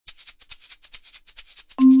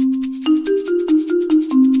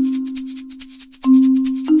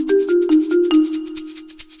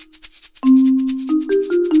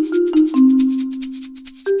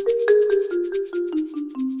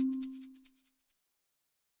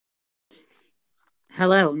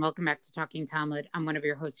Hello and welcome back to Talking Talmud. I'm one of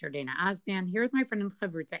your hosts, Dana Osban, here with my friend and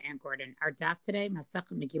Chavruta Ann Gordon. Our daf today,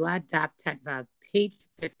 Masechet Megillah, daf Tetvav, page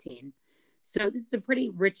 15. So this is a pretty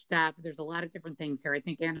rich daf. There's a lot of different things here. I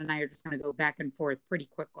think Ann and I are just going to go back and forth pretty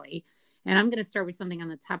quickly. And I'm going to start with something on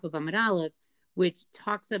the top of Amud Aleph, which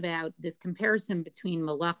talks about this comparison between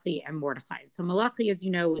Malachi and Mordechai. So Malachi, as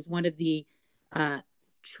you know, is one of the Treyasar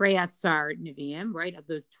Nevi'im, right, of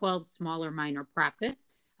those 12 smaller minor prophets.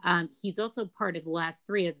 He's also part of the last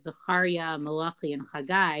three of Zechariah, Malachi, and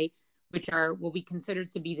Haggai, which are what we consider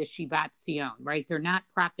to be the Shivat Sion, right? They're not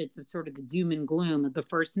prophets of sort of the doom and gloom of the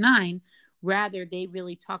first nine. Rather, they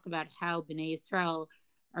really talk about how Bnei Israel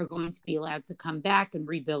are going to be allowed to come back and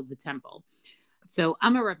rebuild the temple. So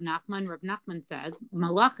Amar Rav Nachman. Rav Nachman says,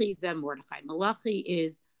 Malachi zeh Mordechai. Malachi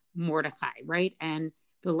is Mordechai, right? And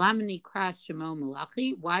V'lamani kras shemo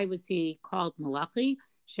Malachi. Why was he called Malachi?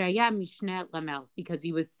 Shaya Mishneh Lamelech, because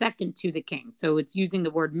he was second to the king. So it's using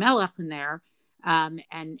the word Melech in there, and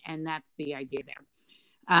that's the idea there.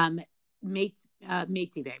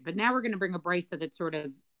 Meitive. But now we're going to bring a brisa that sort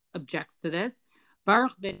of objects to this.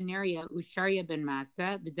 Baruch ben Neriah Usharia ben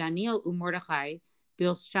Masa, Daniel uMordechai,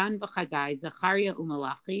 Bilshan v'Chagai, Zechariah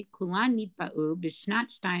uMalachi, Kulan nitba'u b'shnat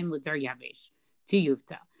shtayim l'Daryavesh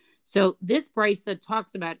tiyuvta. So this brisa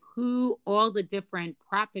talks about who all the different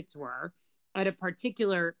prophets were at a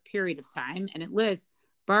particular period of time, and it lists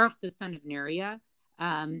Baruch the son of Neriah,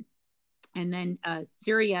 and then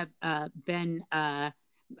Syria ben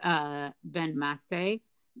Maseh,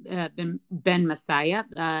 ben Messiah,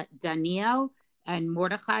 Daniel and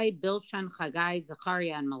Mordechai, Bilshan, Chagai,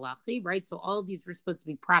 Zechariah, and Malachi, right? So all of these were supposed to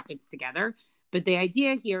be prophets together. But the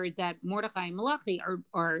idea here is that Mordechai and Malachi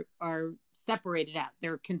are separated out.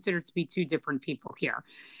 They're considered to be two different people here.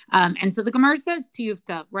 And so the Gemara says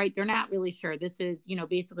Tiyufta, right? They're not really sure. This is,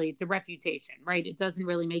 basically it's a refutation, right? It doesn't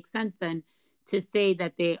really make sense then to say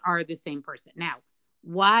that they are the same person. Now,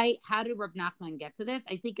 how did Rav Nachman get to this?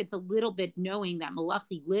 I think it's a little bit knowing that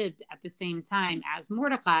Malachi lived at the same time as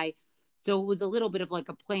Mordechai. So it was a little bit of like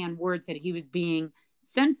a play on words that he was being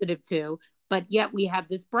sensitive to. But yet we have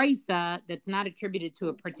this brisa that's not attributed to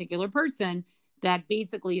a particular person that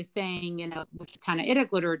basically is saying, which is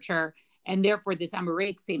Tanaitic literature, and therefore this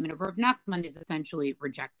Amaraic statement of Rav Nachman is essentially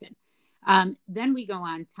rejected. Then we go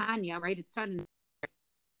on Tanya, right? It's starting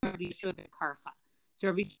Rabbi Yeshua ben Karcha. So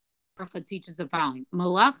Rabbi Karcha teaches the following: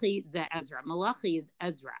 Malachi ze Ezra. Malachi is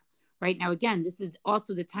Ezra, right? Now again, this is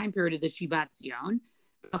also the time period of the Shivat Zion.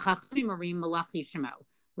 Malachi Shemo.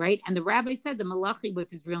 Right. And the rabbi said that Malachi was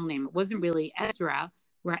his real name. It wasn't really Ezra.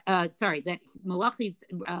 That Malachi's,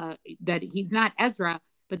 that he's not Ezra,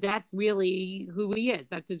 but that's really who he is.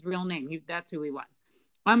 That's his real name. That's who he was.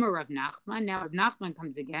 Amar Rav Nachman. Now Rav Nachman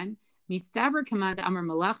comes again. Mistaver command Amar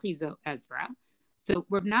Malachi zo Ezra. So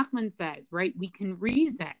Rav Nachman says, right, we can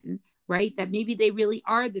reason, right, that maybe they really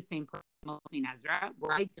are the same person, Malachi and Ezra,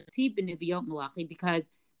 right? Malachi, because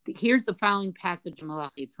here's the following passage of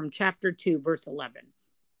Malachi. It's from chapter 2, verse 11.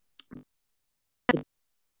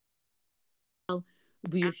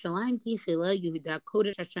 B'Yushalayim Tichila Yehuda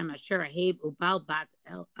Kodesh Hashem Asher Ahev Ubal Bat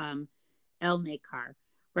El Nekar.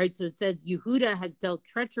 Right, so it says Yehuda has dealt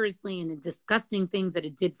treacherously and in disgusting things that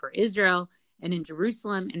it did for Israel and in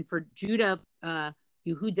Jerusalem, and for Judah,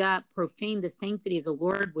 Yehuda profaned the sanctity of the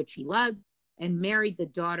Lord, which he loved, and married the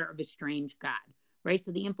daughter of a strange god. Right,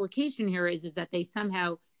 so the implication here is that they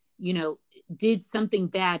somehow, did something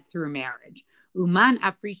bad through marriage. Uman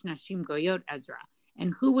Afrish Nashim Goyot Ezra.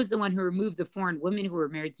 And who was the one who removed the foreign women who were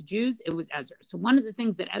married to Jews? It was Ezra. So one of the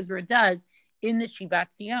things that Ezra does in the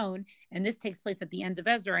Shivat Zion, and this takes place at the end of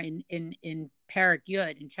Ezra in Parak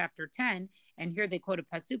Yud in chapter 10, and here they quote a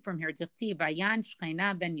pasuk from here, Dichti Bayan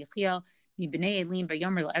Shchena ben Yechiel mi bnei Elim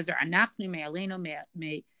bayomer Ezra anachnu me'aleinu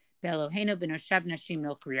be'Eloheinu b'noshav nashim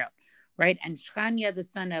milchriot. Right? And Shchania, the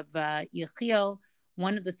son of Yechiel,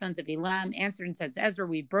 one of the sons of Elam, answered and says, Ezra,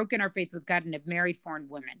 we've broken our faith with God and have married foreign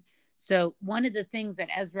women. So one of the things that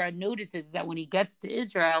Ezra notices is that when he gets to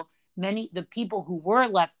Israel, the people who were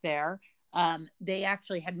left there, they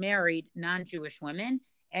actually had married non-Jewish women,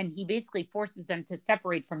 and he basically forces them to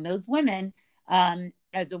separate from those women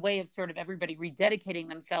as a way of sort of everybody rededicating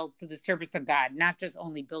themselves to the service of God, not just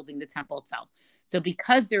only building the temple itself. So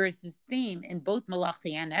because there is this theme in both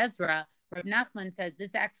Malachi and Ezra, Rav Nachman says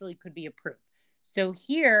this actually could be a proof. So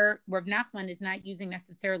here, Rav Nachman is not using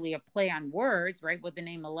necessarily a play on words, right, what the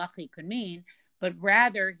name Malachi could mean, but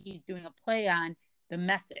rather he's doing a play on the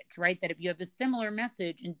message, right, that if you have a similar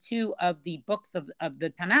message in two of the books of the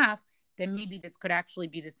Tanakh, then maybe this could actually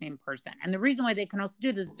be the same person. And the reason why they can also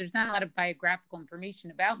do this is there's not a lot of biographical information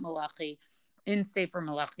about Malachi in Sefer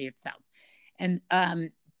Malachi itself. And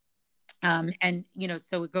And,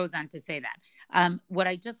 so it goes on to say that. What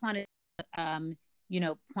I just wanted to,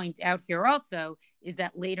 point out here also is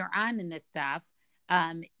that later on in this stuff,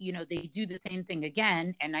 they do the same thing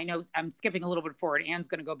again. And I know I'm skipping a little bit forward. Anne's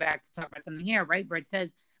going to go back to talk about something here, right? Where it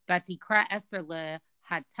says, Vatikra Esther le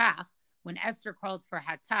Hatach, when Esther calls for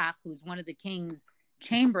Hatach, who's one of the king's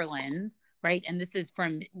chamberlains, right? And this is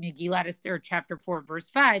from Megillat Esther, chapter 4, verse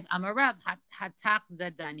 5. Amarav Hatach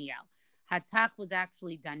zed Daniel. Hatach was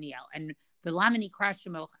actually Daniel. And the Lamani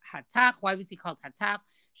Krashimo Hatach, why was he called Hatach?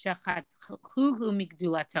 Shechatchuhu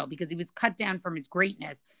Migdulato, because he was cut down from his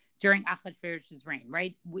greatness during Achashverosh's reign,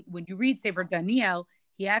 right? When you read Sefer Daniel,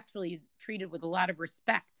 he actually is treated with a lot of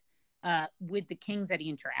respect with the kings that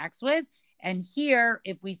he interacts with. And here,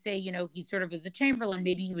 if we say, he sort of is a chamberlain,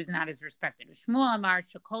 maybe he was not as respected. Shmuel Amar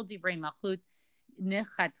Shekol Divrei Malchut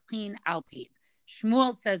Nechatchin Alpiv.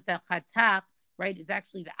 Shmuel says that Hatach, right, is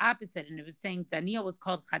actually the opposite. And it was saying Daniel was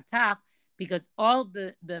called Hatach because all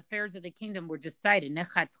the affairs of the kingdom were decided,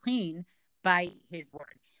 Nechatchin, by his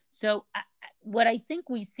word. So what I think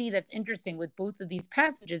we see that's interesting with both of these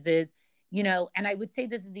passages is, and I would say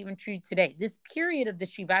this is even true today, this period of the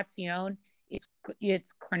Shivat Zion,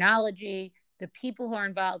 its chronology, the people who are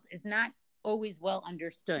involved is not always well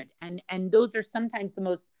understood. And those are sometimes the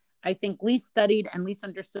most, I think, least studied and least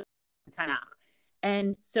understood in Tanakh.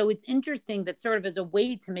 And so it's interesting that sort of as a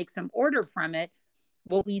way to make some order from it,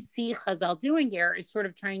 what we see Chazal doing here is sort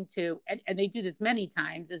of trying to, and they do this many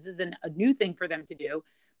times, this isn't a new thing for them to do,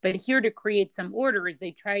 but here to create some order is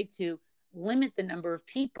they try to limit the number of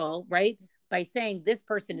people, right? By saying this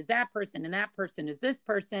person is that person and that person is this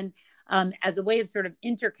person, as a way of sort of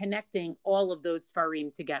interconnecting all of those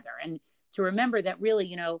Sfarim together. And to remember that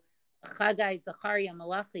really, Chagai, Zechariah,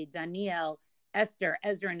 Malachi, Daniel, Esther,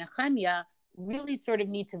 Ezra, and Nehemiah really sort of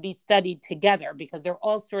need to be studied together because they're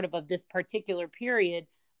all sort of this particular period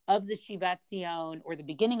of the Shivat Zion or the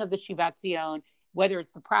beginning of the Shivat Zion, whether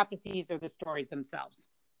it's the prophecies or the stories themselves.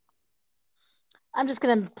 I'm just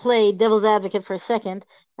going to play devil's advocate for a second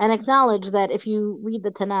and acknowledge that if you read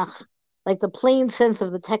the Tanakh, like the plain sense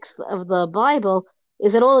of the text of the Bible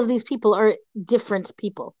is that all of these people are different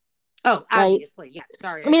people. Oh, obviously, right? Yes.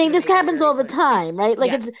 Sorry. Meaning this happens all the time, right?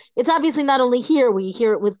 Like it's obviously not only here. We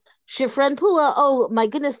hear it with Shifra and Pua. Oh my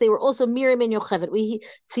goodness, they were also Miriam and Yocheved. We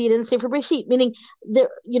see it in Sefer Breshit. Meaning,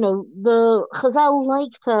 the Chazal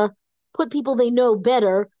like to put people they know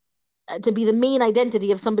better to be the main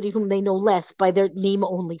identity of somebody whom they know less by their name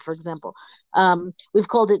only, for example. We've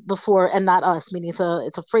called it before, and not us, meaning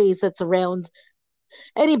it's a phrase that's around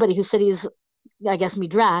anybody who studies, I guess,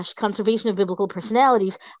 Midrash, conservation of biblical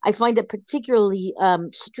personalities. I find it particularly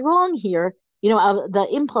strong here, the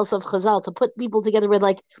impulse of Chazal to put people together with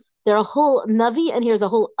like, they're a whole Navi, and here's a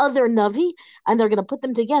whole other Navi, and they're going to put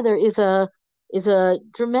them together is a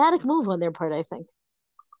dramatic move on their part, I think.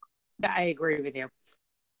 I agree with you.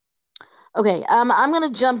 Okay, I'm going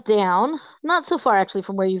to jump down, not so far actually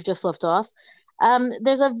from where you've just left off.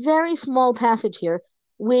 There's a very small passage here,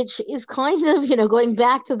 which is kind of, going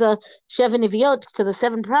back to the Sheva Neviot, to the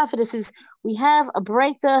seven prophetesses. We have a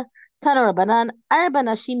Braita, Tana Rabbanan, Arba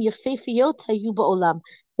Nashim Yefefiot Hayu Ba'olam.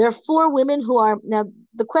 There are four women who are, now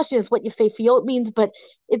the question is what Yefefiot means, but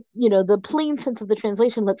it, the plain sense of the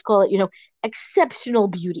translation, let's call it, exceptional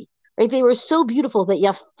beauty, right? They were so beautiful that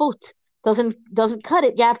Yafot doesn't cut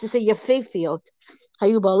it. You have to say Yefefiot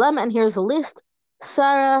Hayu Ba'olam, and here's a list: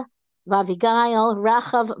 Sarah, Vavigail,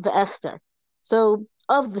 Rachav, Esther. So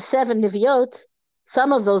of the seven Neviot,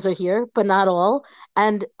 some of those are here, but not all.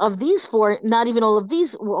 And of these four, not even all of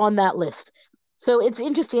these were on that list. So it's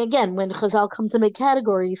interesting, again, when Chazal come to make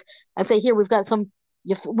categories and say, here, we've got some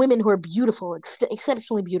women who are beautiful,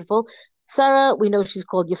 exceptionally beautiful. Sarah, we know she's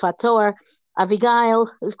called Yifat Toar. Avigail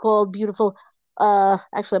is called beautiful.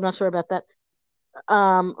 Actually, I'm not sure about that.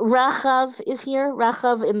 Rachav is here.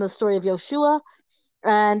 Rachav in the story of Yoshua.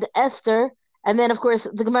 And Esther. And then, of course,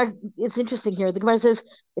 the Gemara, it's interesting here. The Gemara says,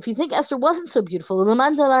 if you think Esther wasn't so beautiful,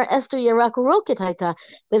 Esther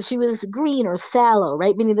that she was green or sallow,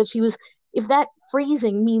 right? Meaning that she was, if that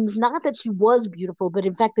phrasing means not that she was beautiful, but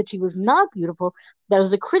in fact that she was not beautiful, that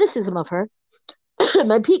was a criticism of her.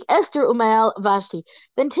 My peak Esther Umayal Vashti.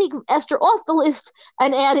 Then take Esther off the list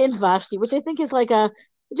and add in Vashti, which I think is like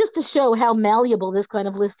just to show how malleable this kind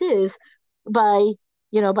of list is by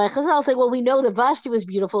Chazal say, well, we know that Vashti was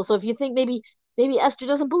beautiful, so if you think maybe Esther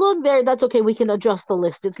doesn't belong there, that's okay. We can adjust the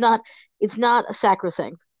list. It's not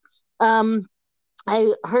sacrosanct.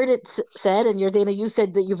 I heard it said, and Yordana, you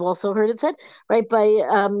said that you've also heard it said, right, by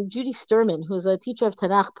Judy Sturman, who's a teacher of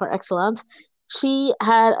Tanakh par excellence. She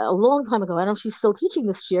had a long time ago, I don't know if she's still teaching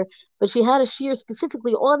this year, but she had a shiur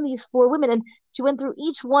specifically on these four women, and she went through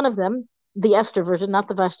each one of them, the Esther version, not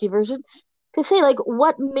the Vashti version, to say like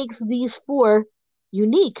what makes these four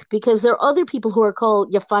unique, because there are other people who are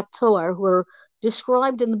called Yafat Toar, who are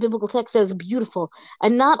described in the biblical text as beautiful,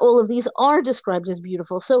 and not all of these are described as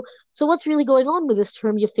beautiful. So what's really going on with this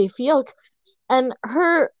term Yefefiot? And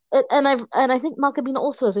her and I think Malkabina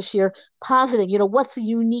also has a shiur positing, what's the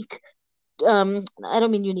unique, I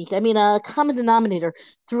don't mean unique, I mean a common denominator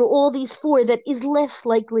through all these four that is less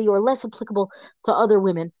likely or less applicable to other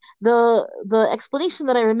women. The explanation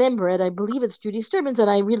that I remember, and I believe it's Judy Sturbins, and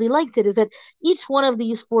I really liked it, is that each one of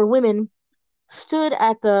these four women stood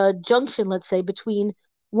at the junction, let's say, between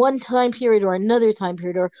one time period or another time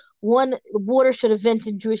period, or one watershed event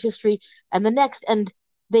in Jewish history and the next, and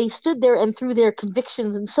they stood there and through their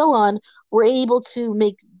convictions and so on were able to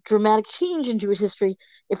make dramatic change in Jewish history.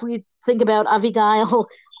 If we think about Abigail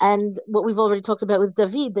and what we've already talked about with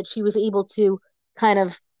David, that she was able to kind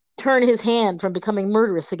of turn his hand from becoming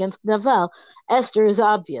murderous against Naval. Esther is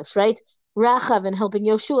obvious, right? Rachav in helping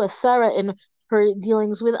Yoshua, Sarah in her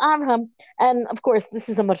dealings with Abraham. And of course, this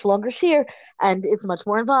is a much longer shiur and it's much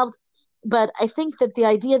more involved. But I think that the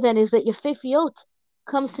idea then is that Yefefiot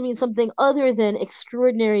comes to mean something other than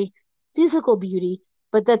extraordinary physical beauty,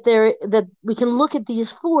 but that we can look at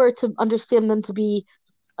these four to understand them to be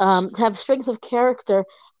to have strength of character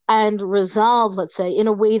and resolve, let's say, in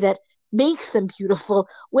a way that makes them beautiful,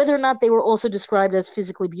 whether or not they were also described as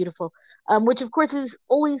physically beautiful, which of course is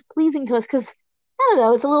always pleasing to us because I don't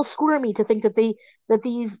know, it's a little squirmy to think that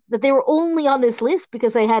they were only on this list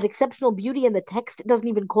because they had exceptional beauty and the text doesn't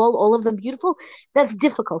even call all of them beautiful. That's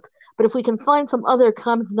difficult. But if we can find some other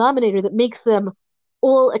common denominator that makes them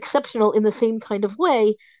all exceptional in the same kind of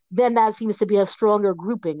way, then that seems to be a stronger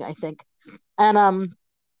grouping, I think. And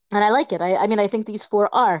I like it. I mean, I think these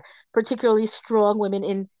four are particularly strong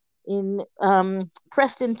women in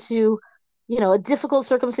pressed into a difficult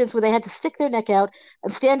circumstance where they had to stick their neck out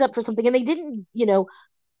and stand up for something, and they didn't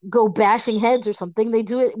go bashing heads or something. They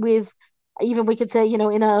do it with, even we could say, in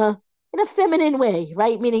a feminine way,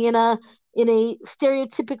 right? Meaning in a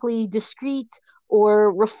stereotypically discreet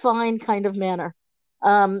or refined kind of manner.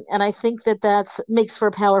 And I think that makes for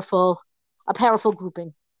a powerful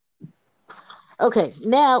grouping. Okay,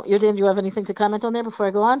 now, Yarden, do you have anything to comment on there before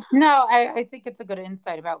I go on? No, I think it's a good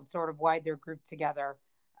insight about sort of why they're grouped together.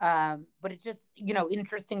 But it's just,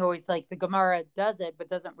 interesting always, like the Gemara does it, but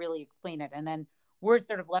doesn't really explain it. And then we're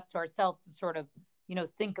sort of left to ourselves to sort of,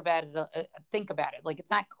 think about it. Like it's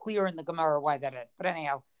not clear in the Gemara why that is. But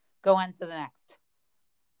anyhow, go on to the next.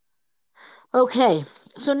 Okay,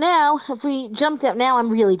 so now if we jump down, now I'm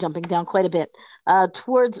really jumping down quite a bit,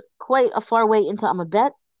 towards quite a far way into Amud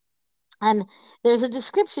Bet. And there's a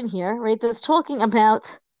description here, right, that's talking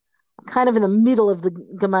about kind of in the middle of the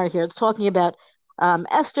Gemara here. It's talking about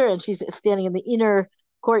Esther, and she's standing in the inner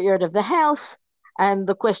courtyard of the house, and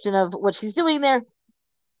the question of what she's doing there,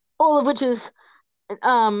 all of which is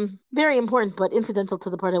very important, but incidental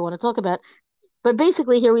to the part I want to talk about. But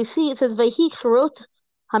basically, here we see it says Vayhi Charot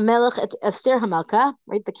Hamelech et Esther Hamalka.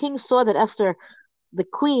 Right, the king saw that Esther, the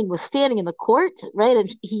queen, was standing in the court, right,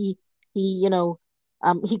 and he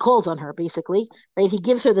calls on her basically, right. He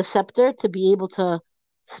gives her the scepter to be able to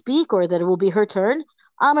speak, or that it will be her turn.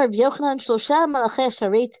 Amar Yochanan Shlosha Malachei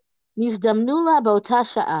Sharet Nizdamnula Ba'ota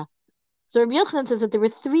Sha'a. So Rabbi Yochanan says that there were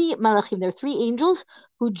three malachim, there were three angels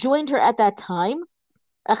who joined her at that time.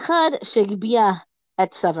 Echad Shegbia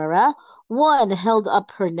et Savara. One held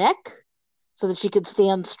up her neck so that she could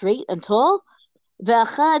stand straight and tall.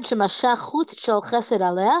 Ve'achad Shemashach Chut Shel Chesed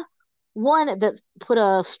Alea. One that put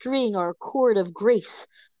a string or a cord of grace,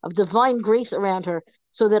 of divine grace around her,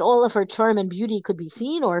 so that all of her charm and beauty could be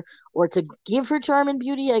seen, or to give her charm and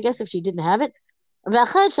beauty, I guess, if she didn't have it. And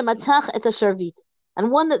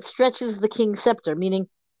one that stretches the king's scepter, meaning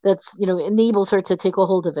that's, enables her to take a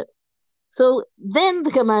hold of it. So then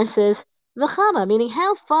the Gemara says, V'chama, meaning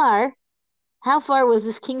how far was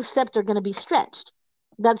this king's scepter going to be stretched?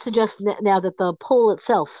 That suggests now that the pole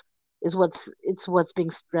itself is what's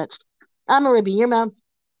being stretched. Amar Rabbi Yirma,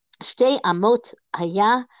 Shtei Amot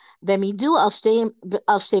Haya Vemidu al Shtei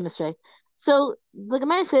Misrei. So the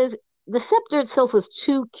Gemara says the scepter itself was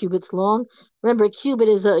 2 cubits long. Remember, a cubit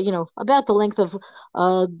is about the length of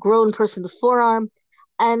a grown person's forearm,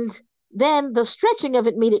 and then the stretching of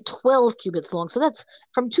it made it 12 cubits long. So that's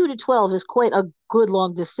from 2 to 12 is quite a good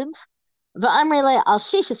long distance. Va'amrele al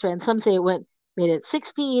Sheshisrei, and some say it made it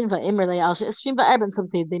 16. Va'imrele al Sheshrim va'arba, and some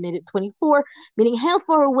say they made it 24. Meaning, how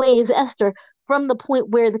far away is Esther from the point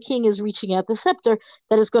where the king is reaching out the scepter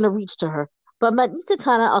that is going to reach to her? But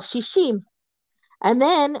Matnitatana al Shishim, And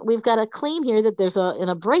then we've got a claim here that there's in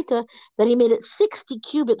a Breita that he made it 60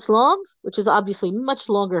 cubits long, which is obviously much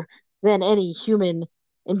longer than any human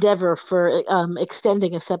endeavor for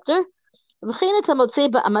extending a scepter.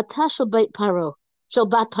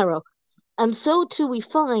 And so too we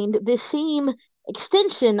find this same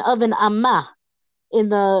extension of an amma in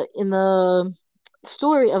the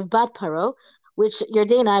story of Bat Paro, which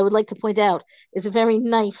Yardena, I would like to point out, is a very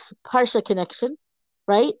nice Parsha connection,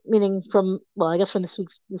 right? Meaning from, well, I guess from this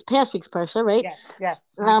past week's Parsha, right? Yes.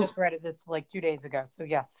 I just read it this like 2 days ago, so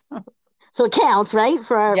yes. So it counts, right?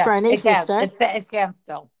 For our Naismith start. It counts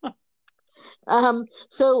still.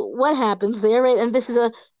 So what happens there, right? And this is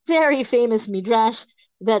a very famous midrash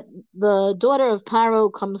that the daughter of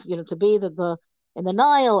Paro comes, to bathe in the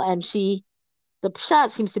Nile, and the pshat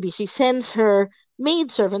seems to be she sends her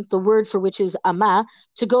maidservant, the word for which is ama,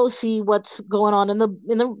 to go see what's going on in the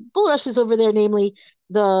bulrushes over there, namely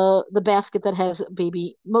the basket that has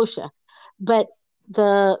baby Moshe. But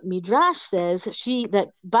the midrash says that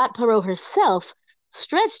Bat Paro herself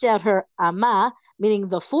stretched out her ama, meaning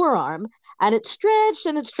the forearm, and it stretched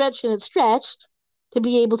and it stretched and it stretched to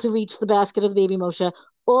be able to reach the basket of the baby Moshe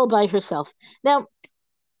all by herself. Now,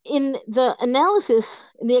 in the analysis,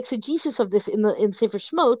 in the exegesis of this in Sefer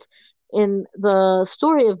Shmot, in the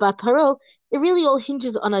story of Bat Paro, it really all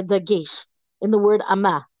hinges on a dagesh in the word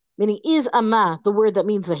ama, meaning is ama the word that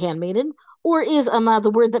means the handmaiden, or is ama the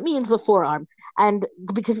word that means the forearm? And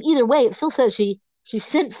because either way, it still says she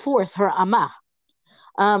sent forth her ama.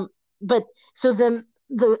 But so then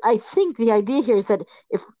I think the idea here is that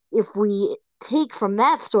if we take from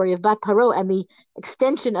that story of Bat Paro and the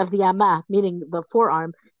extension of the ama, meaning the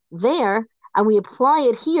forearm, there, and we apply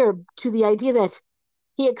it here to the idea that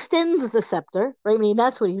he extends the scepter, right? I mean,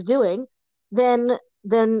 that's what he's doing. Then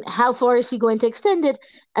how far is he going to extend it?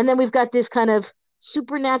 And then we've got this kind of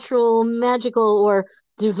supernatural, magical, or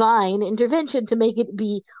divine intervention to make it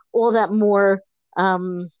be all that more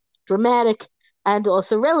dramatic and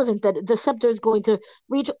also relevant, that the scepter is going to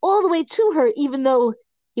reach all the way to her, even though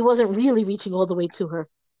he wasn't really reaching all the way to her.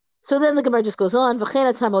 So then the Gemara just goes on.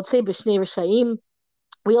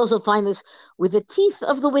 We also find this with the teeth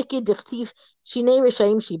of the wicked. Shinei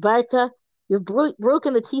Rishaim Shibarta. You've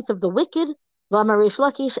broken the teeth of the wicked. V'amarish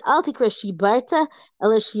Lakish al tikra Shibarta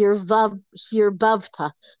ela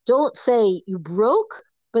Shirbavta. Don't say you broke,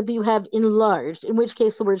 but you have enlarged. In which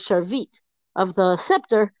case, the word Sharvit of the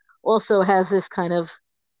scepter also has this kind of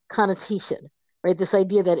connotation, right? This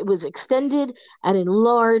idea that it was extended and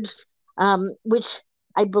enlarged, which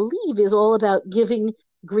I believe is all about giving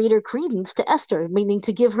greater credence to Esther, meaning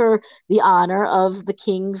to give her the honor of the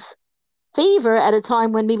king's favor at a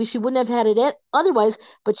time when maybe she wouldn't have had it otherwise,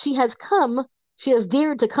 but she has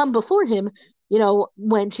dared to come before him,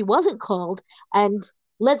 when she wasn't called. And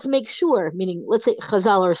let's make sure, meaning let's say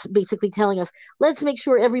Chazal are basically telling us, let's make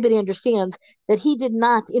sure everybody understands that he did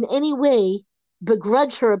not in any way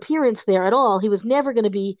begrudge her appearance there at all. He was never going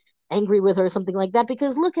to be angry with her or something like that,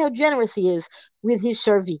 because look how generous he is with his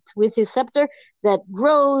sharvit, with his scepter that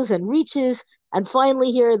grows and reaches. And finally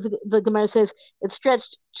here, the Gemara says it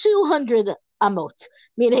stretched 200 amot,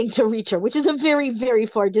 meaning to reach her, which is a very, very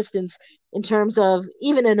far distance in terms of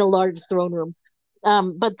even in a large throne room.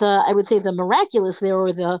 But I would say the miraculous there,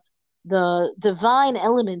 or the divine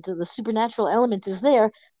element, the supernatural element is there,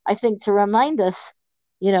 I think, to remind us,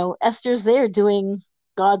 Esther's there doing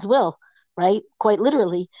God's will, right? Quite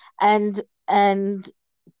literally. And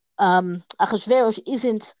Achashverosh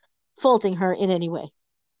isn't faulting her in any way.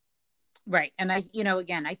 Right. And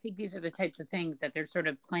again, I think these are the types of things that they're sort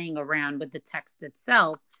of playing around with the text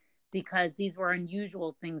itself, because these were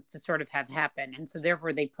unusual things to sort of have happen. And so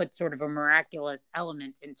therefore they put sort of a miraculous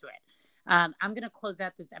element into it. I'm going to close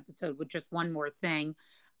out this episode with just one more thing.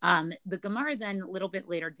 The Gemara then, a little bit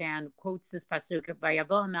later down, quotes this pasuk of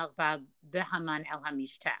Vayavo HaMelech v'Haman el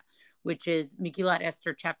HaMishtah, which is Megillat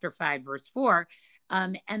Esther chapter 5, verse 4.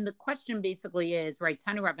 And the question basically is, right,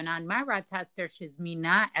 Tanu Rabbanan, Ma'arat Esther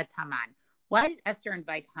shizmina et Haman. Why did Esther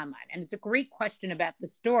invite Haman? And it's a great question about the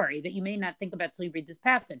story that you may not think about till you read this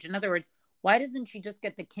passage. In other words, why doesn't she just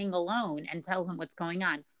get the king alone and tell him what's going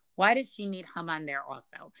on? Why does she need Haman there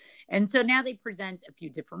also? And so now they present a few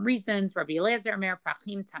different reasons. Rabbi Eliezer Mer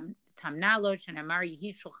Prachim Tamnalo Shenamar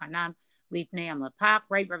Yehi Shulchanam Lifnei Amlapach.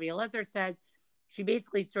 Right? Rabbi Eliezer says she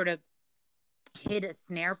basically sort of hid a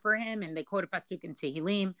snare for him, and they quote a pasuk in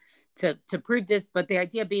Tehillim to prove this. But the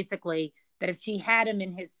idea basically that if she had him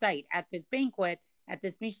in his sight at this banquet, at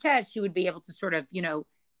this mishteh, she would be able to sort of,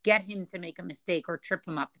 get him to make a mistake or trip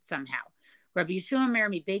him up somehow. Rabbi Yeshua Mer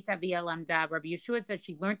mi Beit Aviha Lamda. Rabbi Yeshua says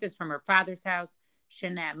she learned this from her father's house.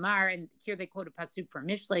 Shenamar, and here they quote a pasuk from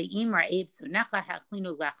Mishlei, Imra Ev Sunecha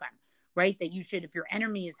Hachlinu Lechem, right? That you should, if your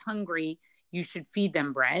enemy is hungry, you should feed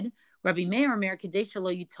them bread. Rabbi Meir Omer Kadesh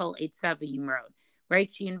Lo Yutol Eitzav Yimrod,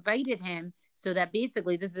 right? She invited him so that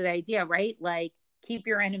basically this is the idea, right? Like keep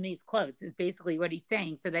your enemies close is basically what he's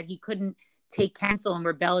saying, so that he couldn't take counsel and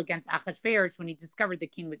rebel against Achashverosh when he discovered the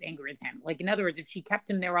king was angry with him. Like in other words, if she kept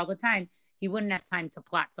him there all the time, he wouldn't have time to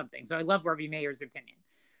plot something. So I love Rabbi Meir's opinion.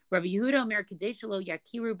 Rabbi Yehuda Omer Kadesh Lo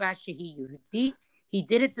Yakiru Ba Shehi Yehudi. He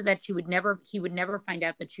did it so that he would never find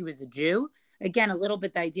out that she was a Jew. Again, a little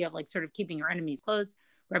bit the idea of like sort of keeping your enemies close.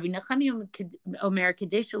 Rabbi Nachman Omer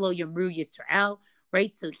Kadesh Lo Yamru Yisrael.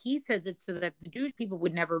 Right, so he says it so that the Jewish people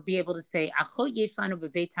would never be able to say, "Achot yesh lanu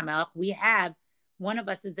bebeit hamelech." We have one of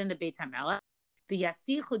us is in the Beit Hamelech.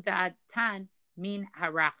 V'yasichu da'atan min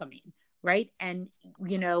harachamim. Right, and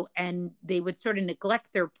and they would sort of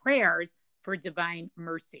neglect their prayers for divine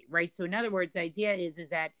mercy. Right, so in other words, the idea is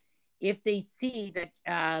that if they see that,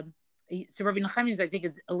 so Rabbi Nachman I think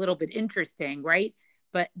is a little bit interesting, right?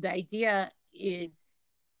 But the idea is,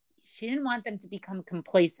 she didn't want them to become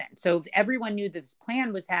complacent. So if everyone knew that this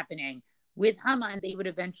plan was happening with Haman, they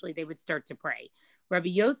would start to pray. Rabbi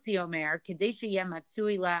Yossi Omer, Kadesha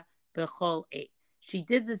Yematsuila Bechol Eight. She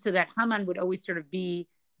did this so that Haman would always sort of be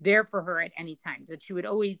there for her at any time, that she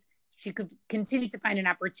could continue to find an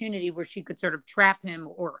opportunity where she could sort of trap him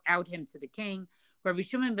or out him to the king. Rabbi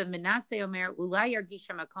Shimon ben Manasseh Omer, Ulay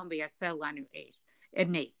Yargisha Makom B'Yasel Lanu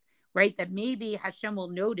Nes, right? That maybe Hashem will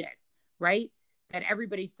notice, right? That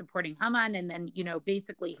everybody's supporting Haman, and then,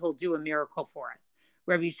 basically he'll do a miracle for us.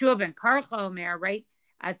 Rabbi Yeshua ben Karcha Omer, right?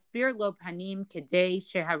 Aspir lo panim kedei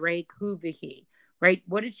sheharei hu v'hi, right?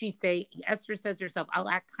 What does she say? Esther says herself, I'll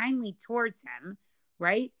act kindly towards him,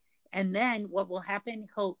 right? And then what will happen?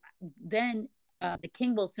 The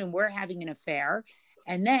king will assume we're having an affair,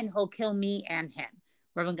 and then he'll kill me and him.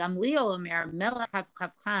 Rabbi Gamliel Omer, melech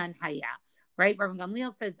havchavchan haya, right? Rabbi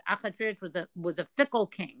Gamliel says Achashverosh was a fickle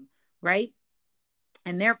king, right?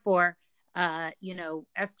 And therefore,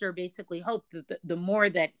 Esther basically hoped that the more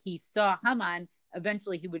that he saw Haman,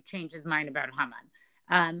 eventually he would change his mind about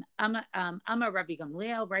Haman. Amma Rabbi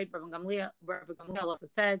Gamliel, right? Rabbi Gamliel also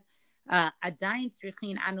says, Adayin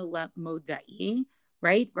tzrichin anu modai,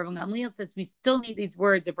 right? Rabbi Gamliel says we still need these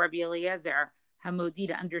words of Rabbi Eliezer Hamodi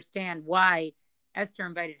to understand why Esther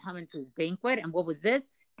invited Haman to his banquet. And what was this?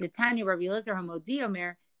 Titania Rabbi Eliezer Hamodi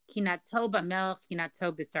Omer, Kinato b'melech,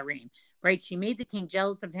 kinato b'sarim. Right? She made the king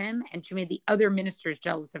jealous of him, and she made the other ministers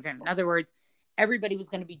jealous of him. In other words, everybody was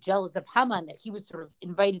going to be jealous of Haman, that he was sort of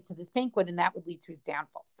invited to this banquet, and that would lead to his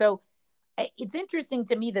downfall. So it's interesting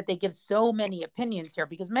to me that they give so many opinions here,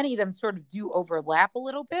 because many of them sort of do overlap a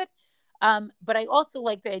little bit. But I also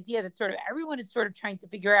like the idea that sort of everyone is sort of trying to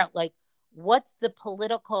figure out, like, what's the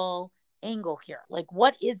political angle here? Like,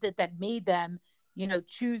 what is it that made them,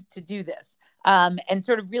 choose to do this? And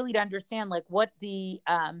sort of really to understand, like, what the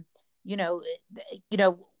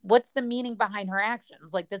what's the meaning behind her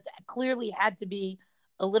actions? Like, this clearly had to be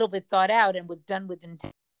a little bit thought out and was done with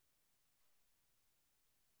intent.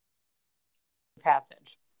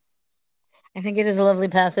 Passage. I think it is a lovely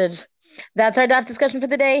passage. That's our DAF discussion for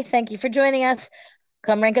the day. Thank you for joining us.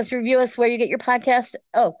 Come rank us, review us where you get your podcast.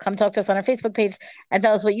 Oh, come talk to us on our Facebook page and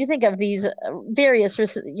tell us what you think of these various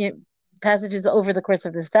passages over the course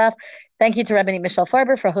of this DAF. Thank you to Rabbi Michelle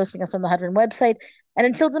Farber for hosting us on the Hadran website. And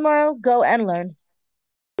until tomorrow, go and learn.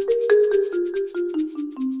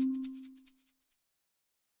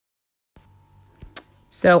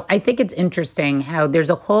 So I think it's interesting how there's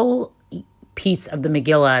a whole piece of the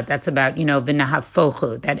Megillah that's about,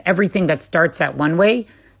 v'nahafochu, that everything that starts out one way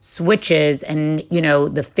switches, and,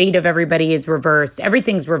 the fate of everybody is reversed.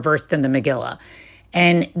 Everything's reversed in the Megillah.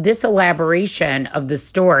 And this elaboration of the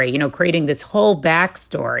story, creating this whole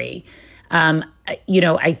backstory,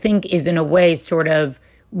 I think is in a way sort of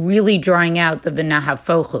really drawing out the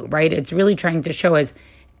v'nahafochu, right? It's really trying to show us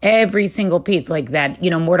every single piece, like that,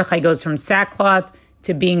 Mordechai goes from sackcloth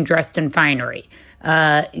to being dressed in finery.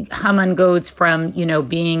 Haman goes from,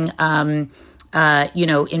 being,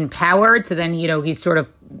 in power to then, he's sort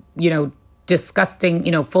of,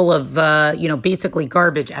 disgusting, full of, basically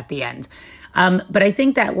garbage at the end. But I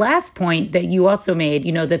think that last point that you also made,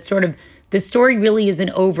 that sort of the story really isn't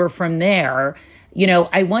over from there.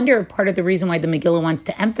 I wonder if part of the reason why the Megillah wants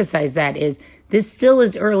to emphasize that is this still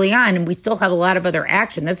is early on, and we still have a lot of other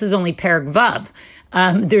action. This is only Perek Vav.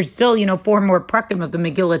 There's still, 4 more prakim of the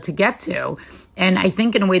Megillah to get to. And I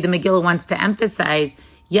think in a way the Megillah wants to emphasize,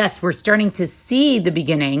 yes, we're starting to see the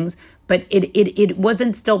beginnings, but it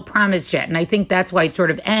wasn't still promised yet. And I think that's why it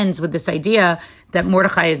sort of ends with this idea that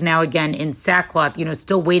Mordechai is now again in sackcloth,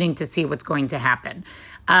 still waiting to see what's going to happen.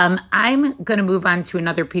 I'm going to move on to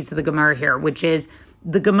another piece of the Gemara here, which is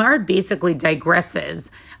the Gemara basically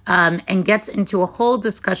digresses and gets into a whole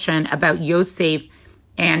discussion about Yosef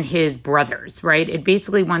and his brothers, right? It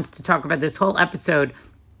basically wants to talk about this whole episode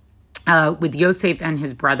with Yosef and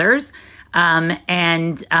his brothers.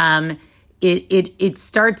 It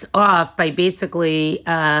starts off by basically,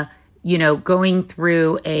 going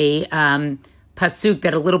through a pasuk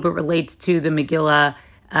that a little bit relates to the Megillah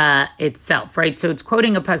itself, right? So it's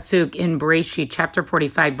quoting a pasuk in Bereshit chapter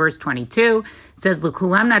 45, verse 22. It says,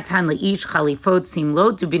 "L'kulam natan leish chalifot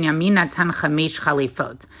simlot, u'Binyamin natan chamesh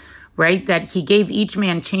chalifot," right? That he gave each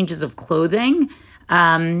man changes of clothing,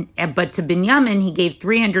 but to Binyamin he gave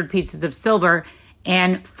 300 pieces of silver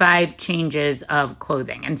and 5 changes of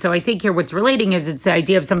clothing. And so I think here what's relating is it's the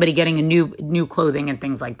idea of somebody getting a new clothing and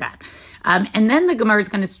things like that. And then the Gemara is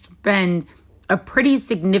going to spend a pretty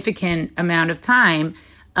significant amount of time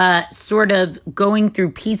sort of going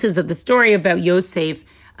through pieces of the story about Yosef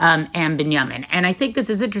and Binyamin. And I think this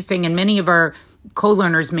is interesting, and many of our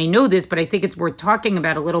co-learners may know this, but I think it's worth talking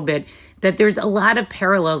about a little bit, that there's a lot of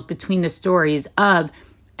parallels between the stories of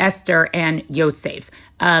Esther and Yosef.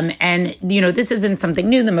 This isn't something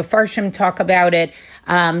new. The Mefarshim talk about it.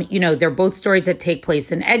 They're both stories that take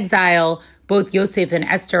place in exile. Both Yosef and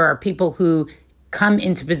Esther are people who come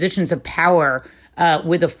into positions of power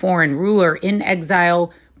with a foreign ruler in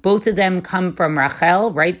exile. Both of them come from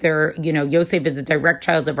Rachel, right? Yosef is a direct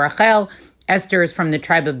child of Rachel. Esther is from the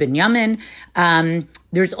tribe of Binyamin.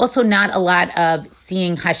 There's also not a lot of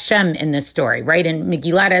seeing Hashem in this story, right? In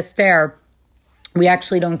Megillat Esther, we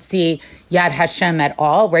actually don't see Yad Hashem at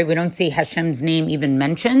all, right? We don't see Hashem's name even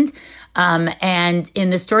mentioned. And in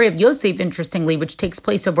the story of Yosef, interestingly, which takes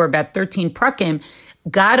place over about 13 prakim,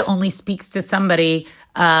 God only speaks to somebody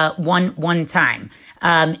one time,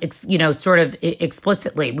 sort of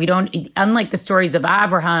explicitly. We don't, unlike the stories of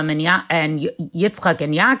Abraham and Yitzchak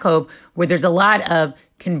and Yaakov, where there's a lot of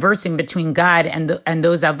conversing between God and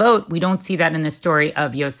those avot, we don't see that in the story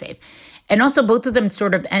of Yosef. And also both of them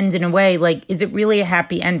sort of end in a way, like, is it really a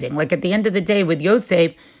happy ending? Like at the end of the day with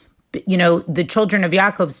Yosef, the children of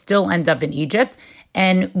Yaakov still end up in Egypt.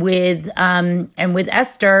 And with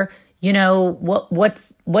Esther,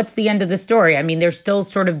 what's the end of the story? I mean, they're still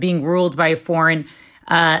sort of being ruled by a foreign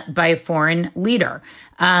leader.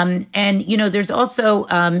 There's also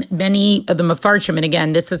many of the Mefarshim, and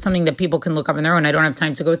again, this is something that people can look up on their own. I don't have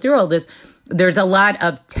time to go through all this. There's a lot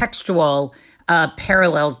of textual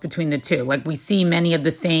parallels between the two. Like we see many of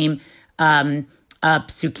the same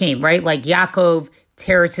psukim, right? Like Yaakov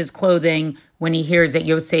tears his clothing when he hears that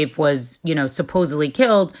Yosef was, supposedly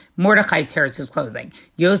killed. Mordechai tears his clothing.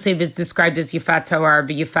 Yosef is described as Yifat Toar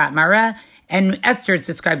v'Yifat Mareh, and Esther is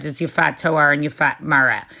described as Yifat Toar and Yifat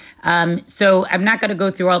Mareh. So I'm not going to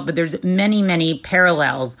go through all, but there's many, many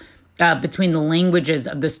parallels between the languages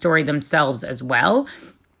of the story themselves as well.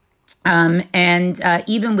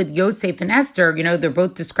 Even with Yosef and Esther, they're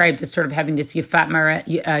both described as sort of having this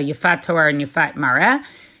Yifat Toar and Yifat Mareh.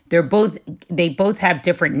 They both have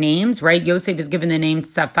different names, right? Yosef is given the name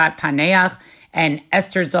Safat Paneach, and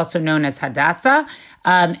Esther is also known as Hadassah.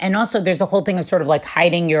 And also there's a whole thing of sort of like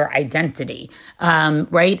hiding your identity,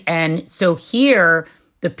 right? And so here,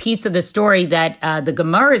 the piece of the story that the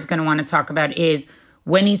Gemara is going to want to talk about is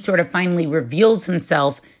when he sort of finally reveals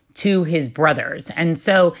himself to his brothers. And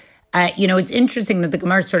so, it's interesting that the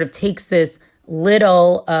Gemara sort of takes this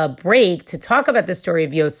little break to talk about the story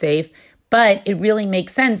of Yosef, but it really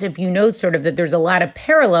makes sense if you know sort of that there's a lot of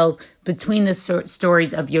parallels between the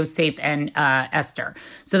stories of Yosef and Esther.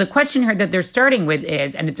 So the question here that they're starting with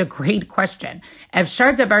is, and it's a great question,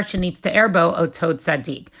 Efshar davar shenitz erbo otod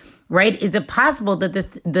tzaddik, right? Is it possible that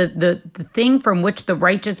the thing from which the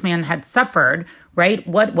righteous man had suffered, right?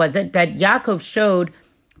 What was it? That Yaakov showed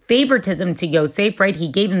favoritism to Yosef, right? He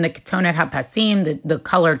gave him the ketonet hapasim, the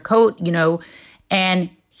colored coat, and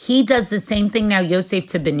he does the same thing now, Yosef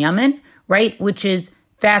to Binyamin, right? Which is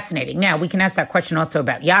fascinating. Now, we can ask that question also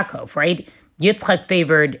about Yaakov, right? Yitzchak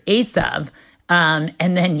favored Esav, and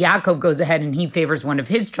then Yaakov goes ahead and he favors one of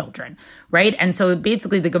his children, right? And so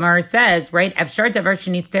basically the Gemara says, right, Efshar davar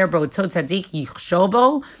shenitz erbo otod tzaddik yichshol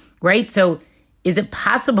bo, right? So is it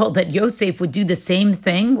possible that Yosef would do the same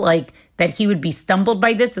thing, like that he would be stumbled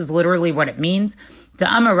by this is literally what it means? To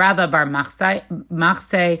Amar Rava bar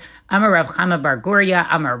Machsei, Amar Rav Chama bar Guria,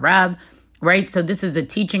 Amar Rav, right? So this is a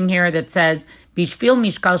teaching here that says, Bishvil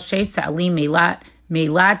mishkal shei sa'alim melat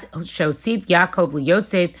Meilat Shosif Yaakov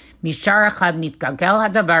LiYosef Mishar Achav Nitgalgel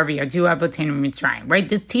Hadavar V'Yardu Avotenu Mitzrayim. Right?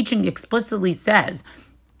 This teaching explicitly says,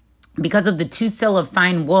 because of the 2 sill of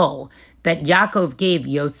fine wool that Yaakov gave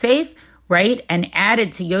Yosef, right, and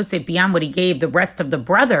added to Yosef beyond what he gave the rest of the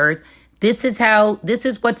brothers, this is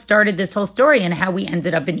what started this whole story and how we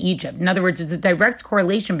ended up in Egypt. In other words, there's a direct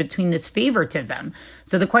correlation between this favoritism.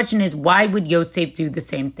 So the question is, why would Yosef do the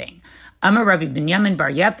same thing? Amar Rabbi Binyamin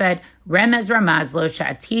Bar Yefet, Remez Ramazlo,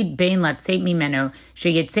 Sha'atid Bein Latzeit Mimeno,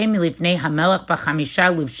 Sheyetzei Milifnei HaMelech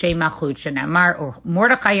B'chamisha Luvshei Malchut, She'namar, or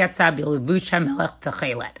Mordechai Yatza B'levush HaMelech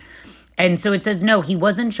Techelet. And so it says, no, he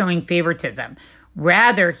wasn't showing favoritism.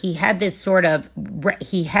 Rather, he had this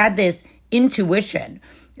intuition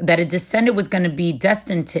that a descendant was going to be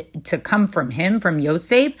destined to come from him, from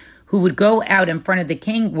Yosef, who would go out in front of the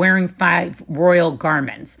king wearing 5 royal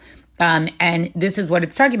garments. And this is what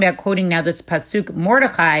it's talking about, quoting now this pasuk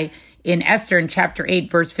Mordechai in Esther in chapter 8,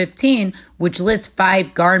 verse 15, which lists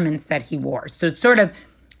 5 garments that he wore. So it's sort of,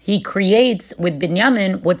 he creates with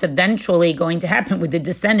Binyamin what's eventually going to happen with the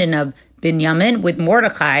descendant of Binyamin, with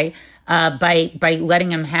Mordechai, by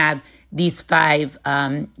letting him have these 5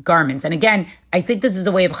 garments. And again, I think this is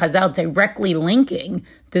a way of Chazal directly linking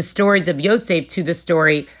the stories of Yosef to the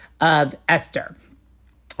story of Esther.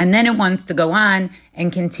 And then it wants to go on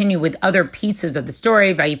and continue with other pieces of the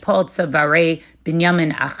story. Vayipol tzavare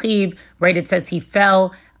Binyamin achiv, right? It says he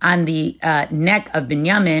fell on the neck of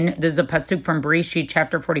Binyamin. There's a pasuk from Bereshit,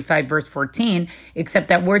 chapter 45, verse 14, except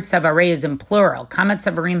that word tzavare is in plural. Kamat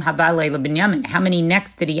tzavarim habale leBinyamin. How many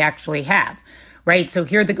necks did he actually have? Right, so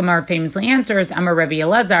here the Gemara famously answers, Amar Rabbi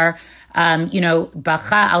Elazar,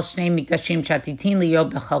 Bacha al shnei mikdashim shatitin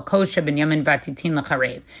liyo b'chalko sheBinyamin vatitin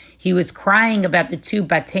l'charev. He was crying about the 2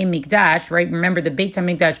 Batei Mikdash, right? Remember, the Beit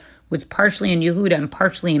HaMikdash was partially in Yehuda and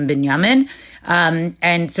partially in Binyamin.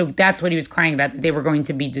 And so that's what he was crying about, that they were going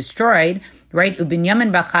to be destroyed, right?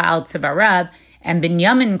 U'Binyamin bacha al tzavarav, and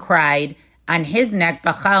Binyamin cried on his neck,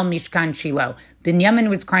 Bacha al Mishkan Shiloh. Binyamin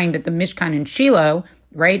was crying that the Mishkan in Shiloh,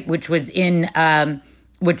 right, which was in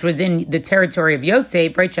the territory of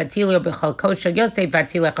Yosef, right, Shatilio b'chalko shel Yosef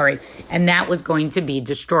v'atila charev, and that was going to be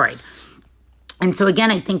destroyed. And so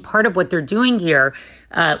again, I think part of what they're doing here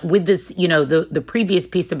with this, the previous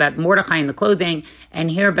piece about Mordechai and the clothing,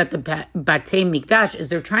 and here about the Batei Mikdash, is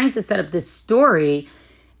they're trying to set up this story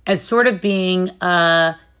as sort of being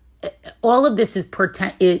all of this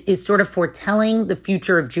is sort of foretelling the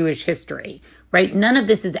future of Jewish history. Right? None of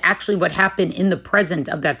this is actually what happened in the present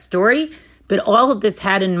of that story, but all of this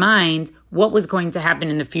had in mind what was going to happen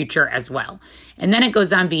in the future as well. And then it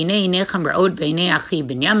goes on, right?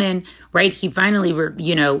 He finally,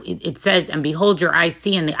 it says, and behold, your eyes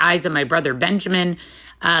see in the eyes of my brother Benjamin.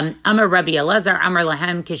 Amar Rabbi Elazar, Amar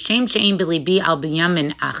Lahem, Kishem she'im b'libi al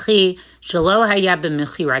Binyamin achi, shelo haya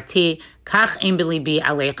b'mechirati, kach ein b'libi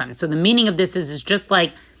aleichem. So the meaning of this is just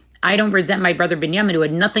like, I don't resent my brother Binyamin, who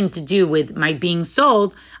had nothing to do with my being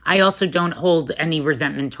sold. I also don't hold any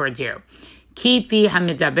resentment towards you. Ki fi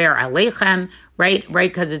hamidaber aleichem, right?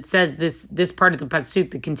 Because it says this part of the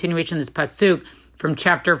pasuk, the continuation of this pasuk from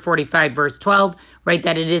chapter 45, verse 12, right?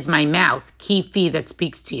 That it is my mouth, ki fi, that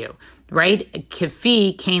speaks to you, right?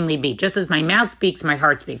 Kifi kain libi. Just as my mouth speaks, my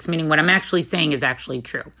heart speaks, meaning what I'm actually saying is actually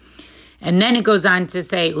true. And then it goes on to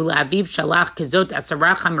say, Ula aviv shalach kizot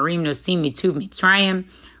asarach hamarim nosim mituv Mitzrayim,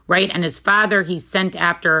 right? And his father, he sent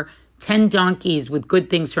after 10 donkeys with good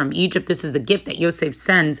things from Egypt. This is the gift that Yosef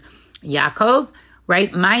sends Yaakov,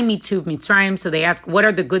 right? My mituv Mitzrayim. So they ask, what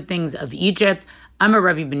are the good things of Egypt? Amar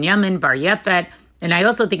Rabbi Binyamin Bar Yefet. And I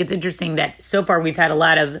also think it's interesting that so far we've had a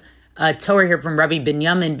lot of Torah here from Rabbi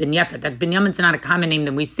Binyamin Ben Yefet. That Binyamin's not a common name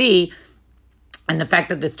that we see, and the fact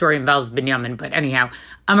that the story involves Binyamin. But anyhow,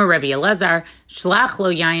 Amar Rabbi Elazar, Shlach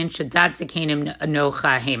lo yayin shadat zekenim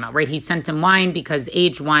nocha hema. Right, he sent him wine, because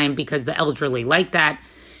aged wine, because the elderly like that.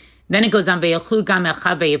 Then it goes on, ve'yachlu gam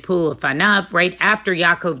echav ve'yapul lefanav. Right after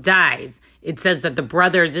Yaakov dies, it says that the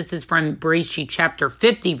brothers, this is from Bereshit chapter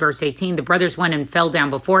 50, verse 18, the brothers went and fell down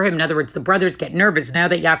before him. In other words, the brothers get nervous. Now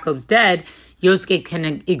that Yaakov's dead, Yosef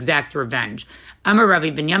can exact revenge. Amar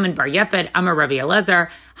Rabbi Binyamin Bar Yefet, Amar Rabbi Elazar,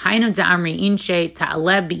 Hainu da'amri inshe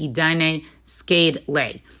ta'aleb bi'idane skade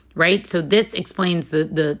le. Right? So this explains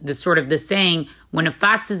the sort of the saying, when a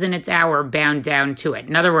fox is in its hour, bound down to it.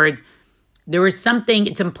 In other words, there was something,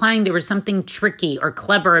 it's implying there was something tricky or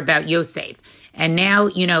clever about Yosef. And now,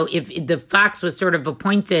 if the fox was sort of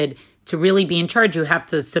appointed to really be in charge, you have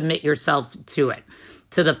to submit yourself to it,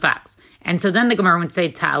 to the fox. And so then the Gemara would say,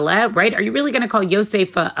 Ta'aleh, right? Are you really going to call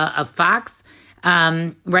Yosef a fox?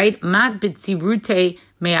 Right? Mat b'tzirute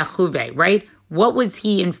me'achuve, right? What was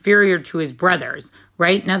he inferior to his brothers,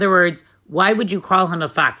 right? In other words, Why would you call him a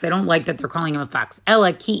fox? I don't like that they're calling him a fox.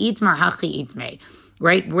 Ella ki itmar hachi itme.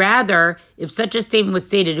 Right? Rather, if such a statement was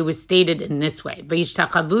stated, it was stated in this way.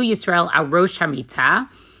 Vayishtachavu Yisrael al rosh hamita.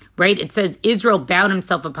 Right? It says Israel bowed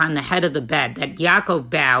himself upon the head of the bed, that Yaakov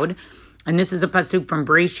bowed. And this is a pasuk from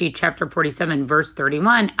Bereshit, chapter 47, verse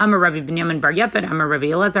 31. Amar Rabbi Binyamin bar Yafet, Amar Rabbi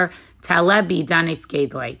Elazar, Taleb b'idane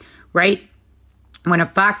skedlei. Right? When a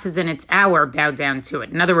fox is in its hour, bow down to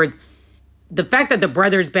it. In other words, the fact that the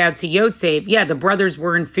brothers bowed to Yosef, the brothers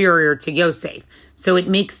were inferior to Yosef. So it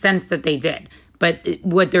makes sense that they did. But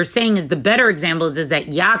what they're saying is the better example is that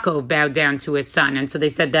Yaakov bowed down to his son. And so they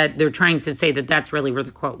said that they're trying to say that that's really where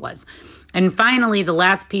the quote was. And finally, the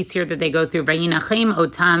last piece here that they go through, Vayinachem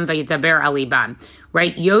otam vayitaber aliban.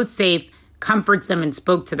 Right? Yosef comforts them and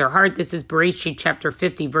spoke to their heart. This is Bereshit chapter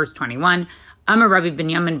 50, verse 21. Amar Rabbi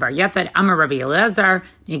Binyamin bar Yafet, Amar Rabbi Elazar.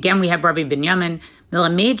 Again, we have Rabbi Binyamin.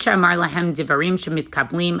 Milamed shamar lahem divarim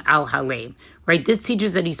shemitkablim al halev. Right? This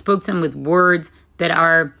teaches that he spoke to them with words that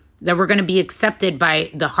were going to be accepted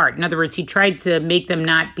by the heart. In other words, he tried to make them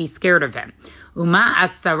not be scared of him. Uma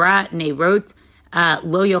asara neirot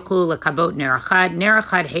lo yochlu lekabot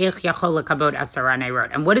nerachad heich yachol lekabot asara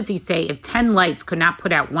neirot. And what does he say? If 10 lights could not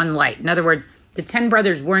put out one light. In other words, the 10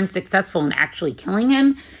 brothers weren't successful in actually killing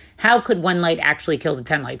him. How could one light actually kill the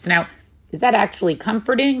 10 lights? Now, is that actually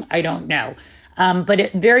comforting? I don't know. But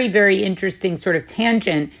a very, very interesting sort of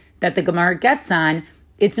tangent that the Gemara gets on.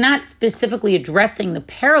 It's not specifically addressing the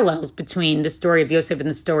parallels between the story of Yosef and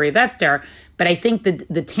the story of Esther, but I think that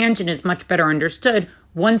the tangent is much better understood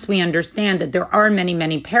once we understand that there are many,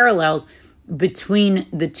 many parallels between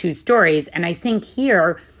the two stories. And I think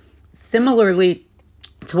here, similarly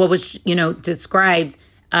to what was, described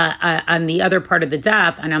on the other part of the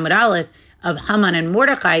daf, on Amud Aleph, of Haman and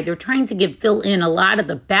Mordechai, they're trying to fill in a lot of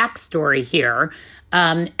the backstory here.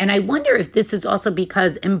 And I wonder if this is also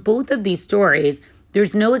because in both of these stories,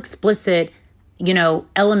 there's no explicit,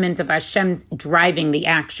 element of Hashem's driving the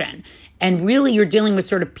action. And really, you're dealing with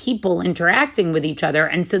sort of people interacting with each other.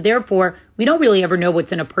 And so therefore, we don't really ever know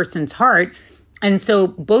what's in a person's heart. And so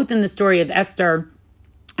both in the story of Esther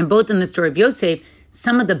and both in the story of Yosef,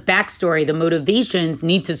 some of the backstory, the motivations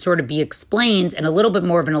need to sort of be explained in a little bit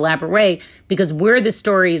more of an elaborate way, because where the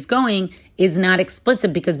story is going is not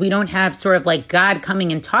explicit, because we don't have sort of like God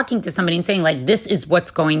coming and talking to somebody and saying like, this is what's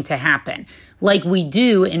going to happen. Like we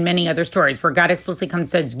do in many other stories where God explicitly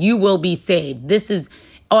comes and says, you will be saved. This is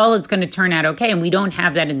all is going to turn out okay. And we don't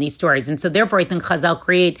have that in these stories. And so therefore, I think Chazal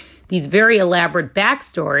create these very elaborate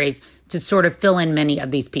backstories to sort of fill in many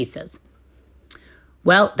of these pieces.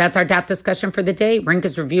 Well, that's our daf discussion for the day.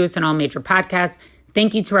 Rinkus review us on all major podcasts.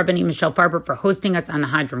 Thank you to Rabbanit Michelle Farber for hosting us on the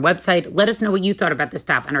Hadran website. Let us know what you thought about this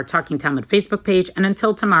daf on our Talking Talmud Facebook page. And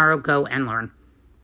until tomorrow, go and learn.